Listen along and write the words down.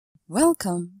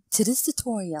Welcome to this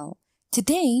tutorial.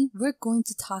 Today we're going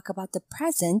to talk about the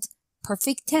present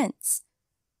perfect tense.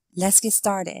 Let's get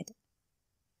started.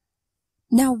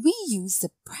 Now we use the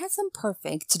present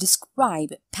perfect to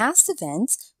describe past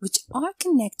events which are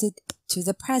connected to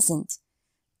the present.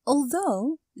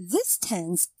 Although this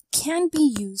tense can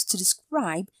be used to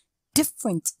describe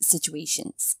different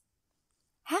situations.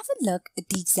 Have a look at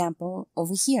the example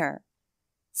over here.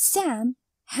 Sam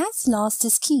has lost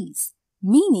his keys,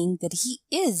 meaning that he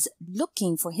is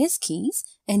looking for his keys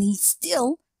and he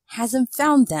still hasn't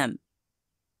found them.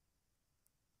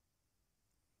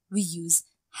 We use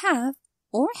have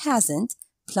or hasn't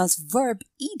plus verb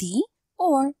ed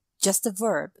or just a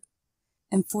verb.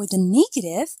 And for the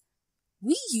negative,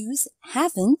 we use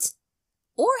haven't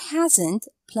or hasn't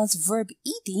plus verb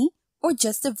ed or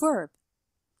just a verb.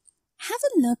 Have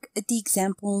a look at the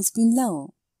examples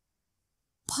below.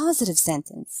 Positive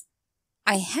sentence.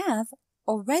 I have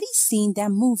already seen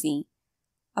that movie.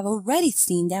 I've already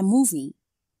seen that movie.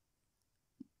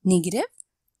 Negative.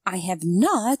 I have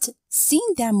not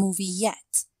seen that movie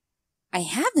yet. I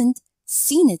haven't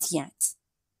seen it yet.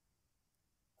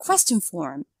 Question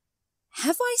form.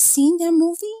 Have I seen that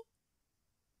movie?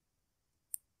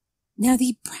 Now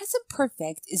the present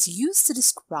perfect is used to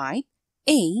describe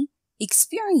a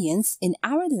experience in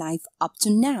our life up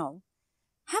to now.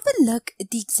 Have a look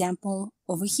at the example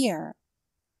over here.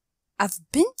 I've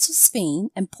been to Spain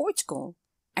and Portugal.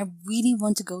 I really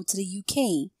want to go to the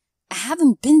UK. I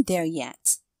haven't been there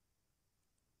yet.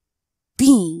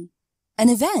 B. An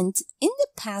event in the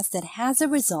past that has a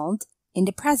result in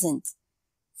the present.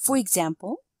 For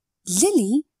example,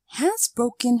 Lily has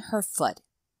broken her foot.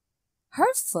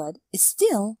 Her foot is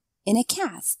still in a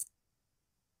cast.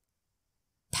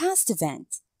 Past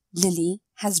event. Lily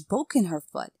has broken her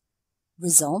foot.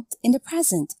 Result in the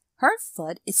present. Her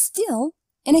foot is still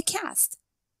in a cast.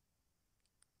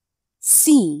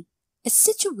 C. A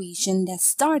situation that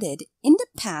started in the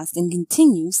past and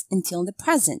continues until the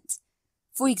present.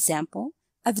 For example,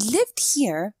 I've lived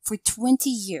here for 20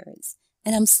 years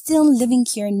and I'm still living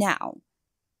here now.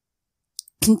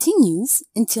 Continues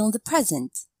until the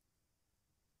present.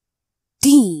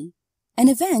 D. An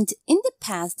event in the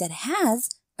past that has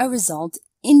a result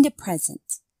in the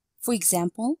present. For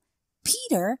example,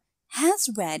 Peter has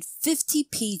read 50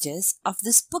 pages of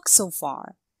this book so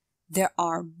far. There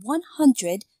are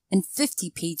 150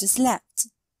 pages left.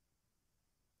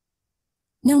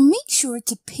 Now make sure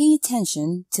to pay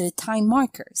attention to the time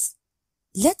markers.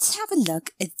 Let's have a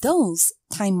look at those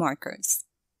time markers.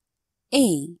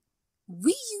 A.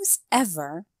 We use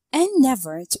ever and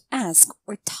never to ask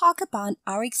or talk about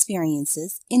our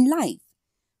experiences in life.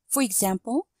 For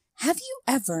example, have you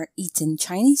ever eaten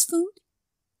Chinese food?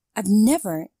 I've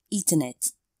never eaten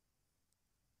it.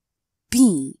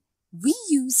 B. We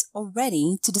use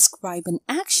already to describe an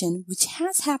action which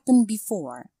has happened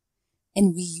before.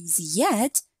 And we use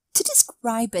yet to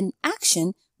describe an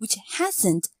action which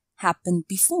hasn't happened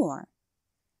before.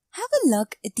 Have a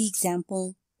look at the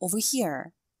example over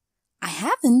here. I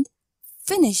haven't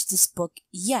finished this book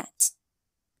yet.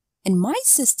 And my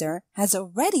sister has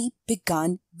already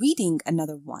begun reading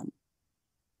another one.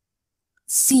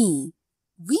 C.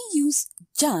 We use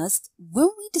just when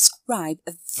we describe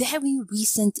a very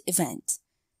recent event.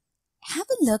 Have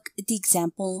a look at the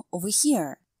example over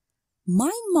here. My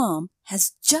mom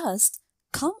has just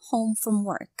come home from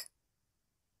work.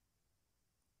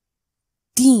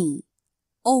 D.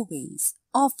 Always,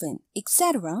 often,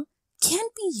 etc. can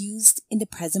be used in the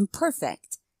present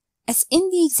perfect, as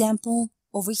in the example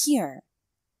over here.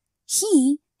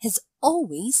 He has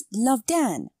always loved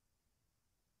Dan.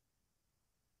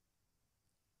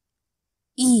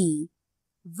 E.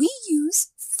 We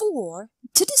use for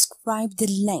to describe the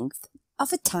length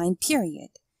of a time period,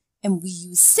 and we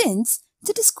use since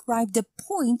to describe the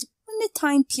point when the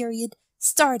time period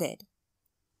started.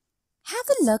 Have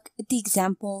a look at the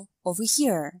example over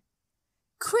here.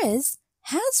 Chris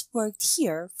has worked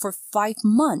here for 5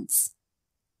 months.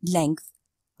 Length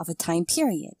of a time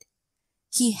period.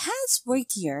 He has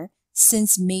worked here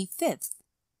since May 5th.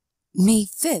 May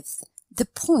 5th. The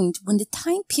point when the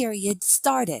time period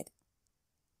started.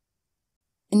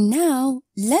 And now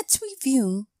let's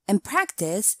review and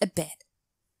practice a bit.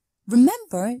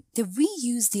 Remember that we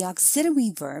use the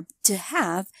auxiliary verb to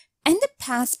have and the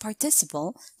past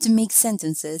participle to make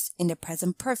sentences in the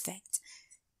present perfect.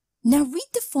 Now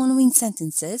read the following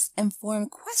sentences and form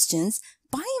questions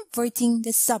by inverting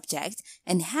the subject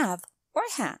and have or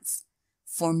has.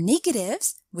 Form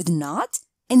negatives with not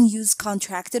and use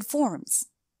contracted forms.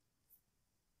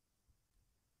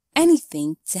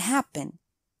 Anything to happen.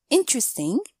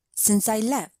 Interesting since I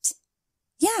left.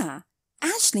 Yeah,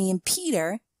 Ashley and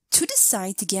Peter to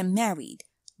decide to get married.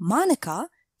 Monica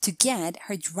to get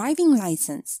her driving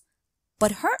license.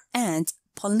 But her aunt,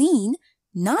 Pauline,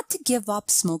 not to give up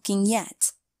smoking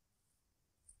yet.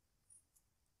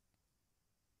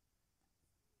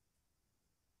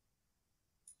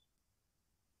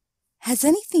 Has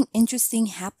anything interesting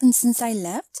happened since I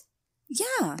left?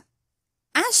 Yeah,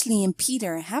 Ashley and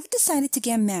Peter have decided to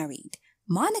get married.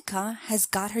 Monica has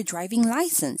got her driving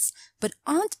license, but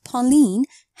Aunt Pauline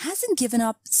hasn't given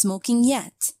up smoking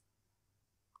yet.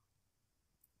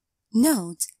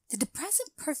 Note that the present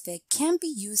perfect can be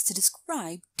used to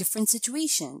describe different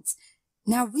situations.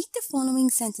 Now read the following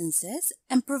sentences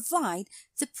and provide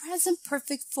the present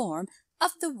perfect form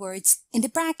of the words in the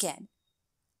bracket.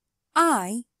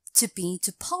 I to be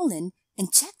to Poland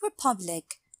and Czech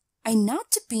Republic. I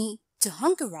not to be to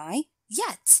Hungary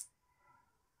yet.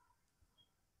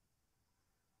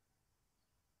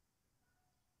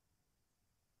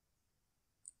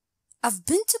 I've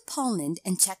been to Poland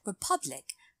and Czech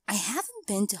Republic. I haven't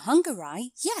been to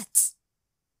Hungary yet.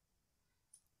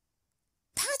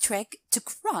 Patrick to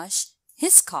crush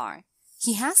his car.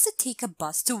 He has to take a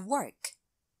bus to work.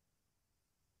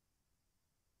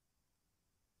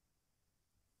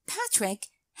 Patrick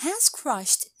has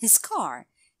crushed his car.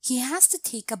 He has to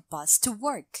take a bus to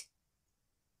work.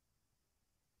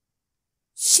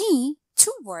 She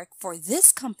to work for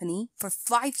this company for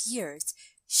 5 years.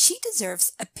 She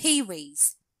deserves a pay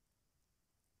raise.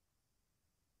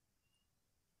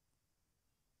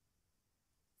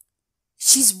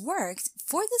 She's worked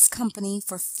for this company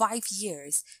for 5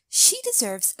 years. She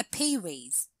deserves a pay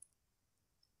raise.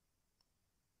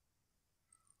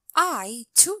 I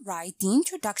to write the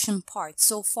introduction part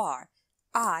so far.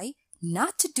 I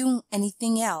not to do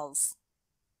anything else.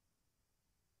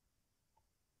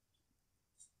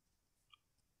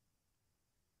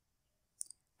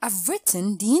 I've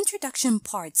written the introduction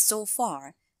part so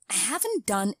far. I haven't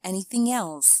done anything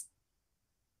else.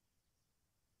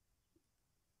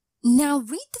 Now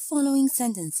read the following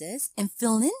sentences and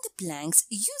fill in the blanks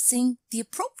using the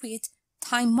appropriate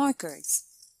time markers.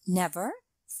 Never,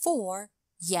 for,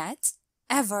 yet,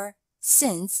 ever,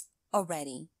 since,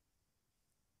 already.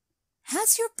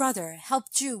 Has your brother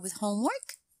helped you with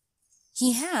homework?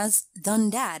 He has done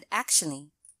that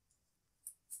actually.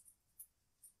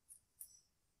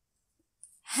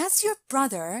 Has your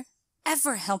brother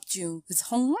ever helped you with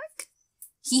homework?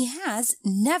 He has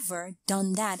never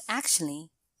done that actually.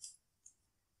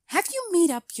 Have you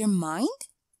made up your mind?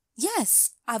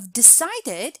 Yes, I've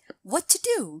decided what to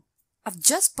do. I've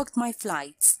just booked my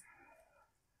flights.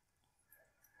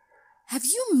 Have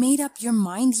you made up your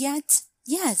mind yet?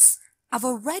 Yes, I've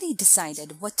already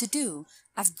decided what to do.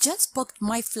 I've just booked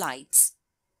my flights.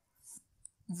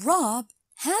 Rob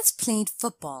has played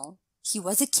football. He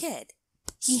was a kid.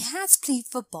 He has played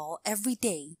football every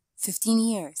day, 15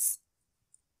 years.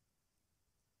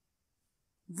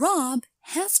 Rob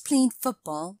has played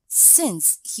football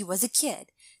since he was a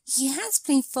kid. He has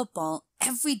played football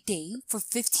every day for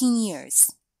 15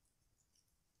 years.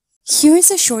 Here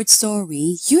is a short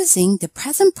story using the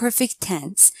present perfect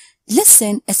tense.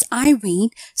 Listen as I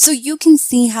read so you can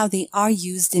see how they are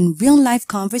used in real-life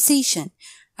conversation.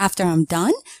 After I'm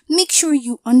done, make sure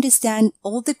you understand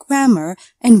all the grammar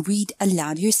and read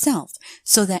aloud yourself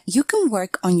so that you can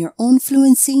work on your own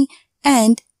fluency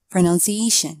and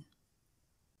pronunciation.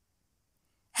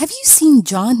 Have you seen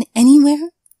John anywhere?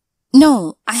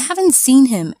 No, I haven't seen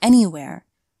him anywhere.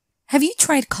 Have you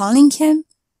tried calling him?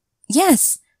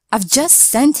 Yes, I've just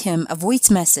sent him a voice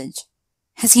message.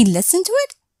 Has he listened to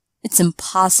it? It's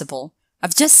impossible.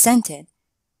 I've just sent it.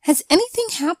 Has anything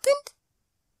happened?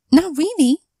 Not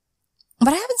really. But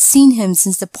I haven't seen him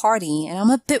since the party and I'm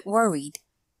a bit worried.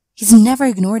 He's never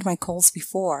ignored my calls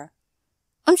before.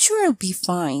 I'm sure he'll be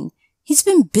fine. He's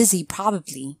been busy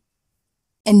probably.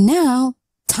 And now,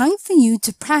 time for you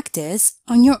to practice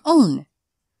on your own.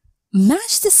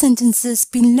 Match the sentences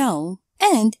below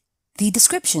and the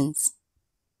descriptions.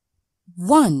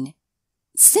 1.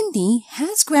 Cindy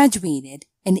has graduated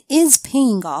and is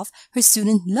paying off her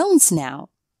student loans now.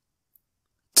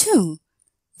 2.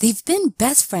 They've been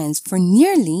best friends for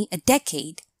nearly a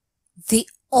decade. They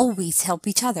always help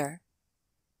each other.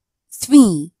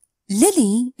 3.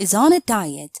 Lily is on a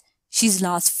diet. She's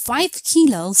lost 5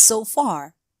 kilos so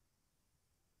far.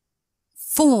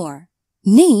 4.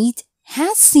 Nate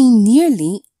has seen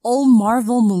nearly all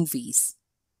Marvel movies.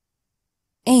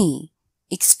 A.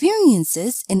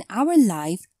 Experiences in our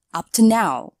life up to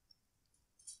now.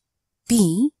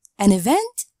 B. An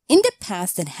event in the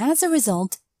past that has a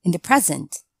result in the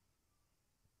present.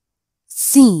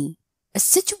 C. a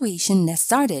situation that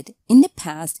started in the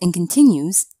past and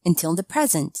continues until the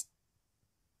present.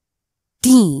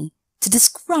 D, to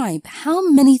describe how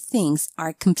many things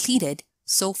are completed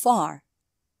so far.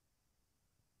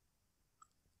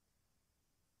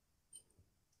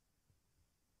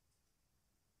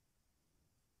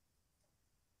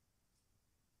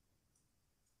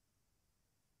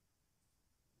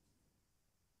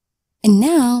 And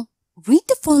now, read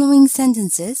the following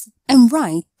sentences and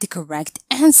write the correct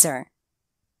answer.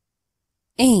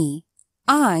 A,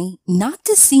 I not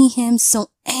to see him so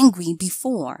angry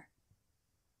before.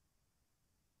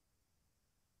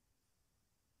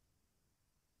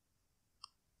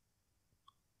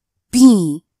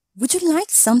 B, would you like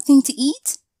something to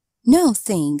eat? No,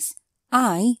 thanks.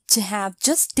 I to have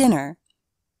just dinner.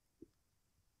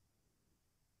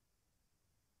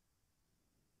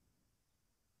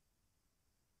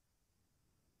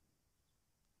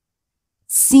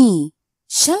 C,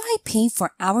 shall I pay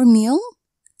for our meal?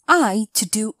 I to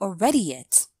do already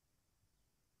it.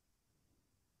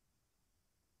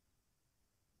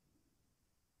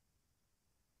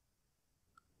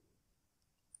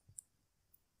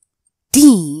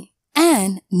 D,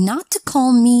 and not to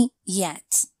call me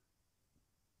yet.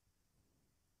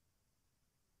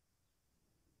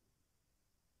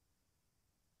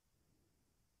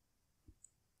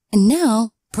 And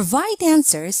now, provide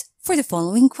answers for the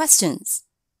following questions.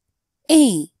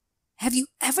 A, have you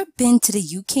ever been to the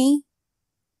UK?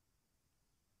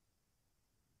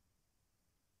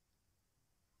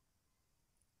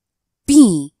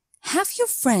 B, have your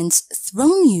friends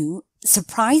thrown you a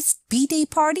surprise B-Day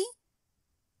party?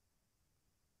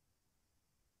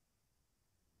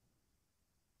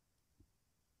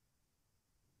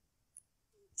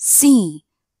 C,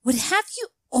 what have you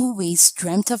always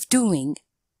dreamt of doing?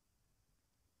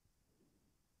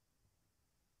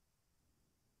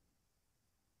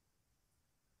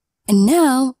 And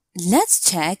now, let's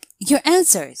check your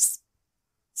answers.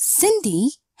 Cindy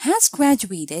has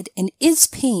graduated and is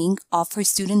paying off her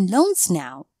student loans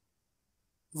now.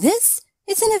 This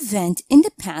is an event in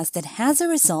the past that has a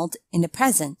result in the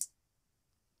present.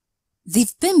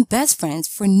 They've been best friends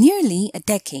for nearly a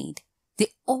decade. They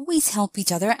always help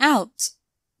each other out.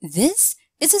 This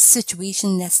is a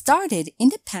situation that started in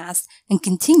the past and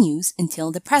continues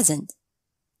until the present.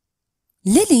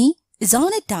 Lily is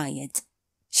on a diet.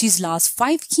 She's lost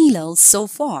 5 kilos so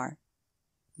far.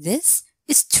 This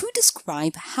is to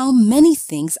describe how many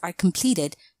things are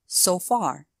completed so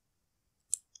far.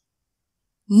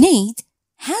 Nate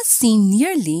has seen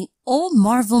nearly all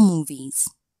Marvel movies.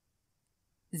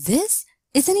 This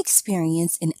is an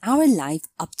experience in our life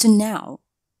up to now.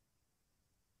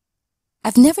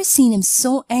 I've never seen him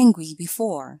so angry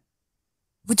before.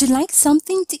 Would you like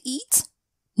something to eat?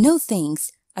 No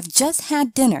thanks, I've just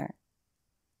had dinner.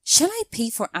 Shall I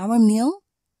pay for our meal?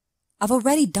 I've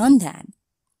already done that.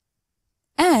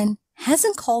 Anne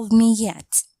hasn't called me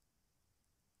yet.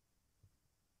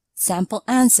 Sample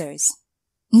answers.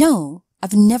 No,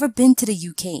 I've never been to the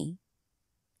UK.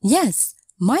 Yes,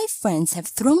 my friends have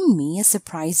thrown me a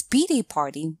surprise B-Day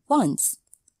party once.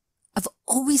 I've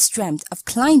always dreamt of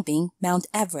climbing Mount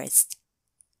Everest.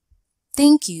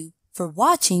 Thank you for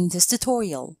watching this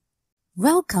tutorial.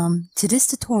 Welcome to this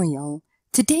tutorial.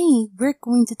 Today, we're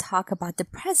going to talk about the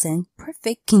present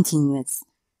perfect continuous.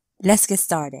 Let's get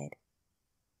started.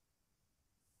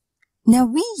 Now,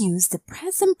 we use the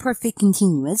present perfect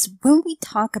continuous when we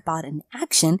talk about an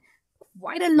action,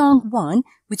 quite a long one,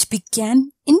 which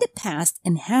began in the past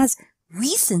and has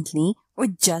recently or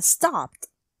just stopped.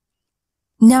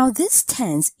 Now, this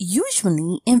tense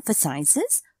usually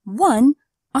emphasizes 1.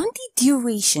 On the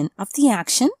duration of the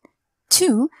action,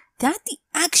 2. That the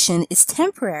action is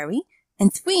temporary,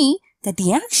 and 3, that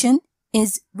the action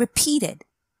is repeated.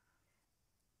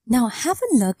 Now have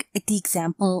a look at the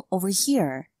example over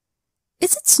here.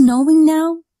 Is it snowing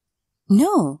now?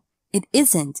 No, it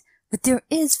isn't, but there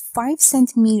is 5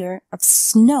 centimeters of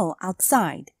snow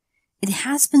outside. It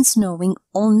has been snowing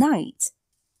all night.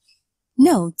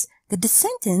 Note that the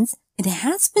sentence, it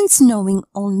has been snowing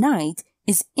all night,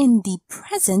 is in the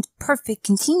present perfect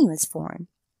continuous form,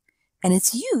 and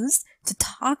it's used to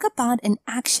talk about an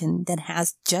action that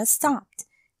has just stopped,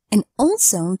 and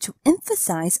also to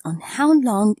emphasize on how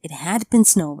long it had been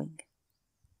snowing.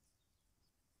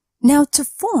 Now, to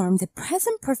form the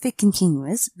present perfect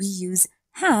continuous, we use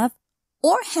have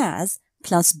or has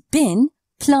plus been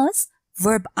plus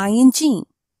verb ing.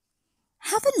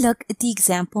 Have a look at the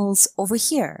examples over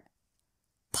here.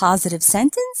 Positive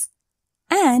sentence,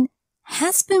 Anne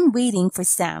has been waiting for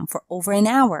Sam for over an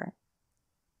hour.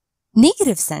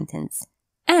 Negative sentence,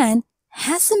 Anne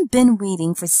hasn't been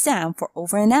waiting for Sam for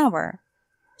over an hour.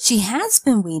 She has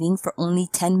been waiting for only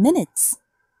 10 minutes.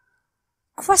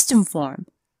 Question form.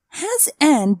 Has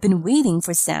Anne been waiting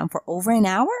for Sam for over an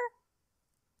hour?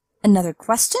 Another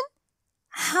question.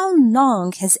 How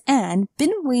long has Anne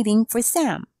been waiting for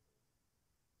Sam?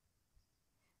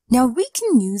 Now we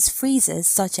can use phrases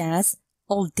such as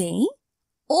all day,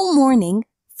 all morning,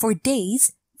 for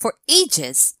days, for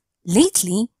ages,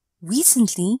 lately,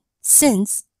 recently,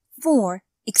 since, for,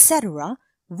 etc.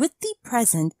 with the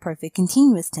present perfect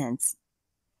continuous tense.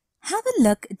 Have a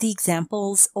look at the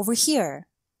examples over here.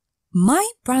 My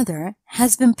brother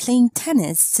has been playing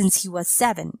tennis since he was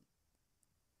 7.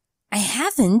 I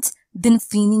haven't been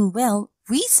feeling well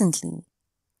recently.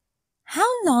 How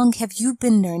long have you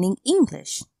been learning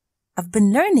English? I've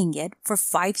been learning it for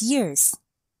 5 years.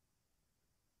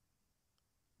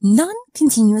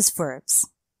 Non-continuous verbs.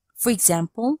 For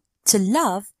example, to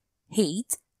love,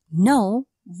 hate, know,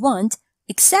 want,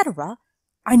 etc.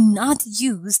 are not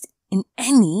used in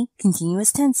any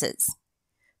continuous tenses.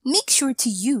 Make sure to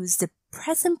use the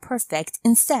present perfect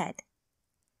instead.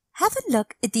 Have a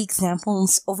look at the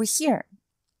examples over here.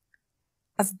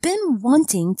 I've been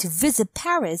wanting to visit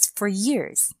Paris for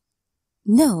years.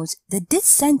 Note that this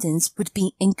sentence would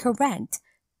be incorrect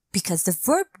because the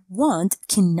verb want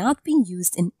cannot be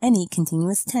used in any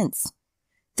continuous tense.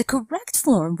 The correct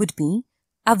form would be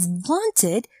I've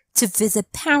wanted to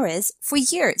visit Paris for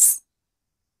years.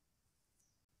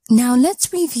 Now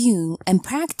let's review and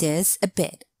practice a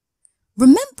bit.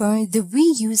 Remember that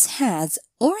we use has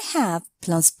or have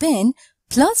plus been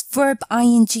plus verb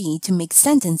ing to make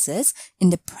sentences in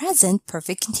the present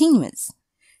perfect continuous.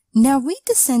 Now read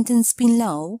the sentence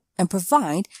below and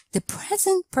provide the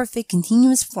present perfect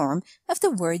continuous form of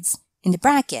the words in the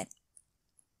bracket.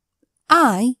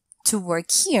 I to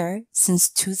work here since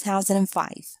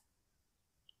 2005.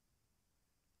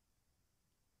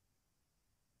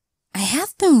 I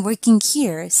have been working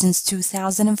here since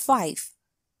 2005.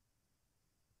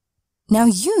 Now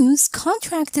use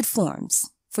contracted forms.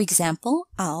 For example,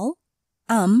 I'll,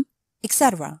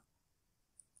 etc.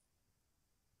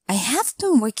 I have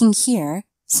been working here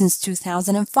since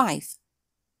 2005.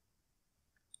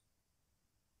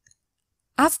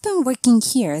 I've been working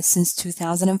here since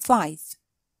 2005.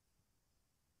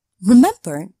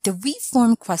 Remember that we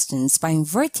form questions by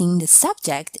inverting the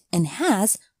subject and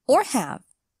has or have.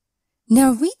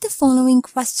 Now read the following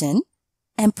question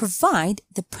and provide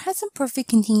the present perfect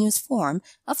continuous form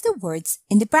of the words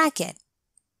in the bracket.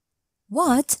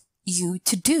 What you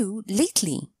to do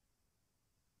lately?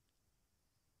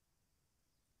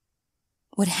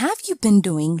 What have you been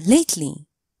doing lately?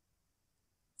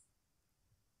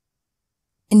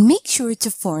 And make sure to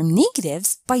form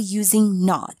negatives by using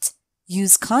not.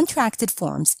 Use contracted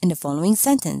forms in the following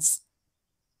sentence.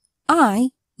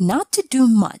 I not to do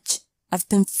much. I've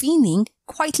been feeling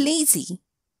quite lazy.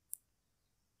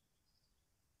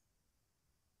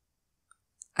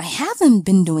 I haven't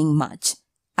been doing much.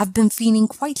 I've been feeling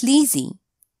quite lazy.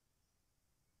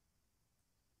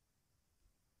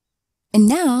 And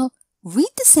now, read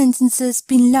the sentences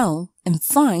below and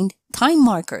find time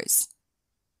markers.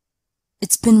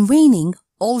 It's been raining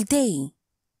all day.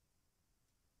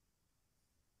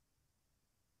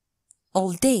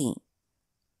 All day.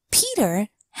 Peter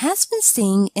has been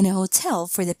staying in a hotel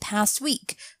for the past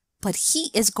week, but he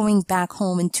is going back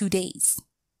home in 2 days.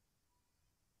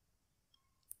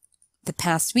 The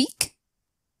past week,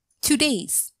 2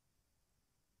 days.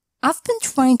 I've been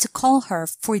trying to call her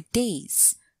for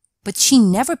days, but she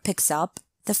never picks up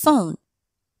the phone.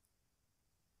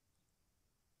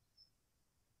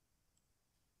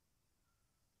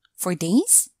 For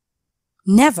days?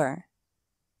 Never.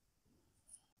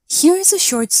 Here is a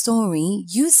short story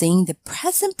using the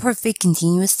present perfect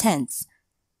continuous tense.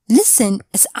 Listen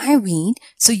as I read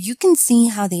so you can see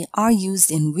how they are used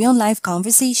in real-life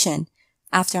conversation.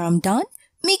 After I'm done,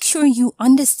 make sure you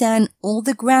understand all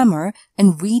the grammar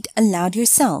and read aloud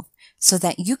yourself so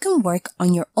that you can work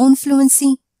on your own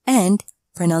fluency and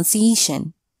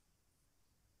pronunciation.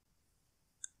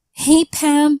 Hey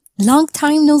Pam, long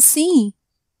time no see.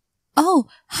 Oh,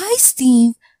 hi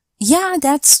Steve. Yeah,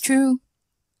 that's true.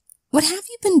 What have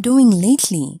you been doing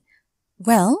lately?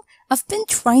 Well, I've been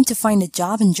trying to find a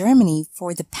job in Germany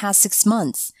for the past 6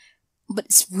 months, but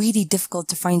it's really difficult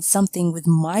to find something with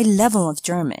my level of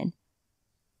German.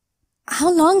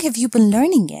 How long have you been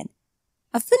learning it?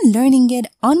 I've been learning it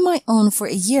on my own for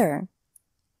a year.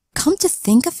 Come to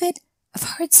think of it,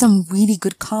 I've heard some really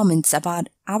good comments about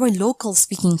our local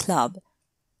speaking club.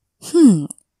 I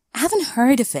haven't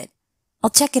heard of it. I'll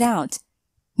check it out.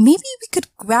 Maybe we could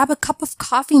grab a cup of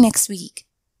coffee next week.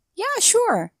 Yeah,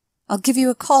 sure. I'll give you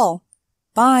a call.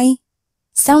 Bye.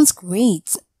 Sounds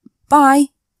great. Bye!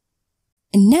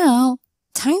 And now,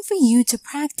 time for you to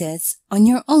practice on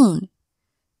your own.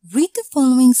 Read the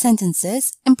following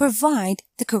sentences and provide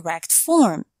the correct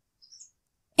form.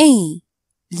 A.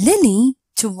 Lily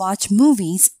to watch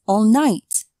movies all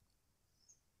night.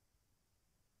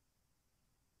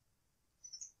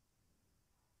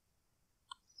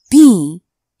 B.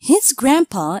 His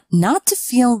grandpa not to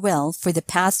feel well for the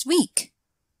past week.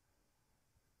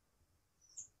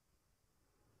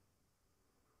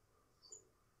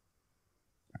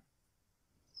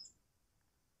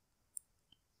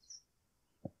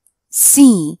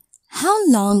 C. How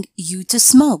long you to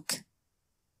smoke?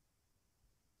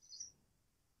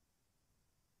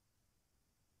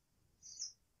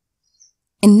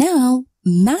 And now,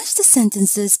 match the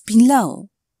sentences below.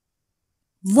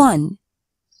 1.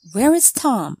 Where is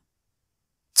Tom?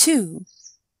 2.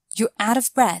 You're out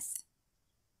of breath.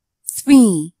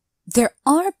 3. There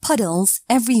are puddles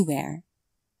everywhere.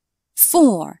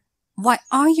 4. Why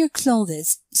are your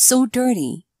clothes so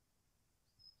dirty?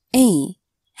 A.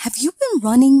 Have you been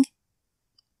running?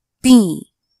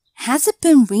 B. Has it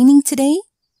been raining today?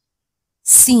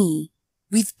 C.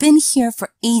 We've been here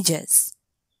for ages.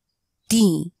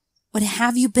 D. What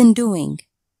have you been doing?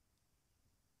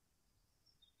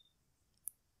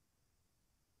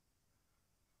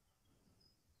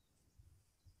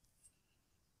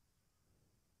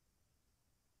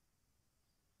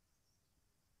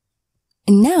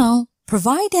 And now,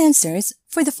 provide answers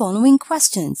for the following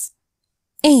questions.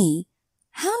 A.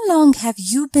 How long have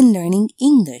you been learning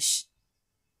English?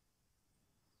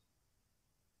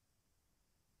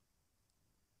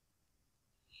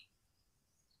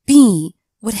 B.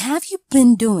 What have you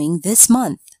been doing this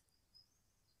month?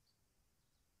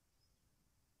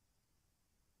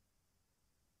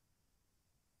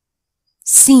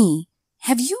 C.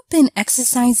 Have you been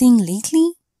exercising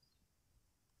lately?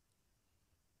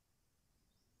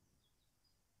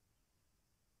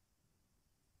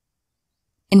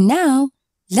 And now,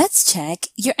 let's check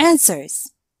your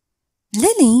answers.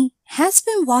 Lily has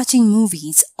been watching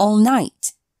movies all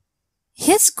night.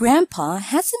 His grandpa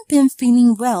hasn't been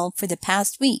feeling well for the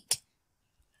past week.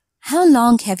 How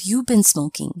long have you been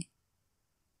smoking?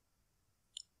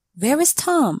 Where is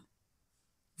Tom?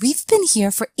 We've been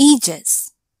here for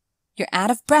ages. You're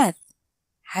out of breath.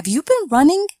 Have you been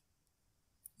running?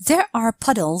 There are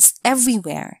puddles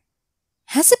everywhere.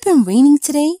 Has it been raining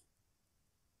today?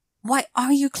 Why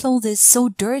are your clothes so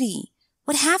dirty?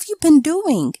 What have you been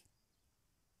doing?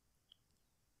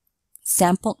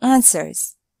 Sample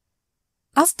answers.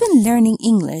 I've been learning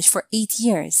English for 8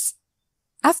 years.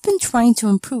 I've been trying to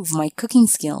improve my cooking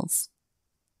skills.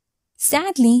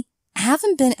 Sadly, I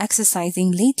haven't been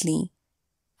exercising lately.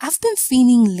 I've been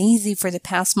feeling lazy for the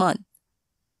past month.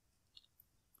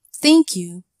 Thank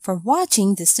you for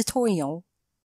watching this tutorial.